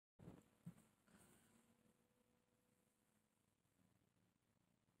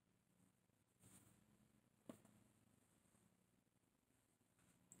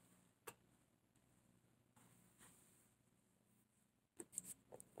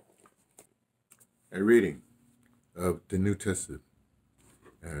A reading of the New Testament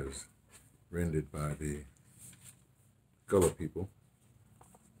as rendered by the Gullah people.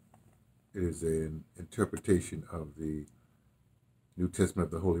 It is an interpretation of the New Testament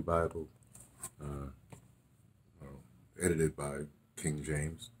of the Holy Bible, edited by King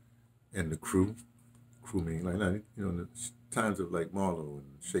James and the crew. Crew meaning like in the times of like Marlowe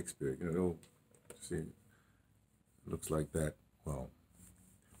and Shakespeare. They'll see. It looks like that. Well,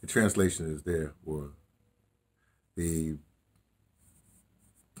 the translation is there, or the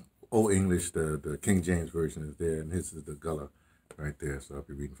Old English, the King James version is there, and this is the Gullah right there. So I'll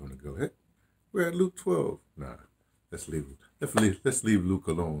be reading from the Gullah. Hey, we're at Luke 12. Nah, let's leave Luke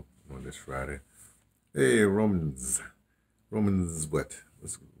alone on this Friday. Hey, Romans what?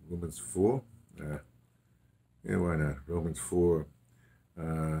 Romans 4. Yeah, why not? Romans 4.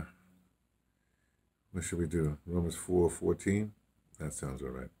 What should we do? Romans 4:14. That sounds all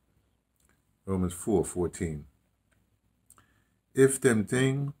right. Romans 4:14. If them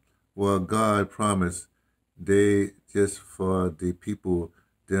thing what God promised, they just for the people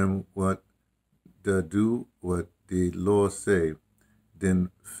them what the do what the Lord say,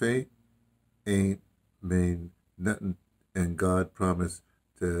 then faith ain't mean nothing, and God promised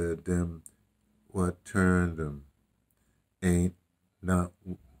to them what turn them ain't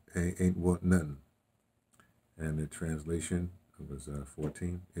want nothing. And the translation was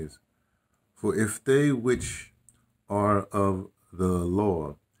 14 is, for if they which are of the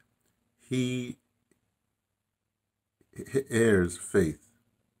law, he heirs faith,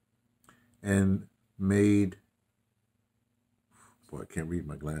 and made, boy, I can't read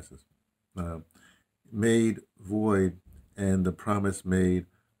my glasses, made void, and the promise made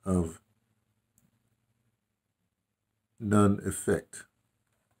of none effect.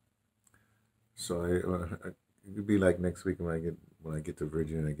 So it could be like next week when I get to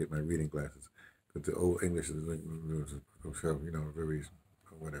Virginia and I get my reading glasses, because the Old English is like, very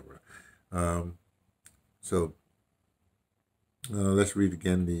whatever. So let's read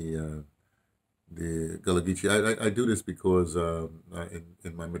again the Gullah Geechee. I do this because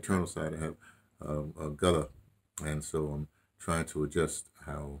in my maternal side I have a Gullah, and so I'm trying to adjust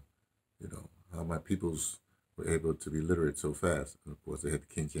how my peoples were able to be literate so fast. And of course, they had the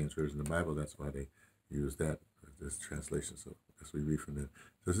King James Version of the Bible. That's why they use this translation. So as we read from there.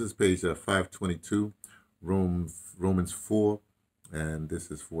 So this is page 522, Romans 4, and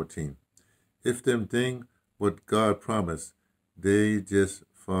this is 14. If them thing what God promised, they just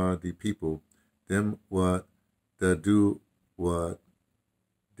for the people, them what they do what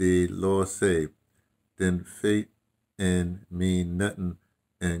the Lord say, then faith and mean nothing,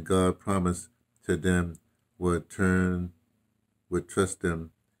 and God promised to them would trust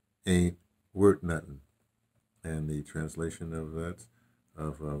them ain't worth nothing. And the translation of that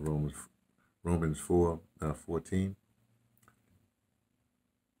of Romans 4:14.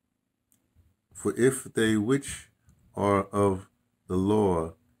 For if they which are of the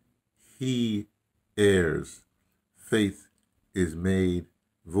law, he heirs, faith is made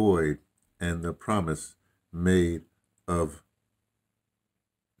void, and the promise made of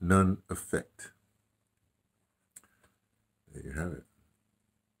none effect. There you have it.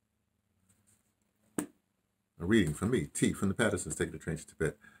 A reading from me, T, from the Pattersons, Taking the Train to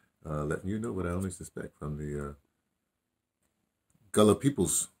Tibet, letting you know what I only suspect from the Gullah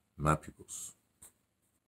peoples, my peoples.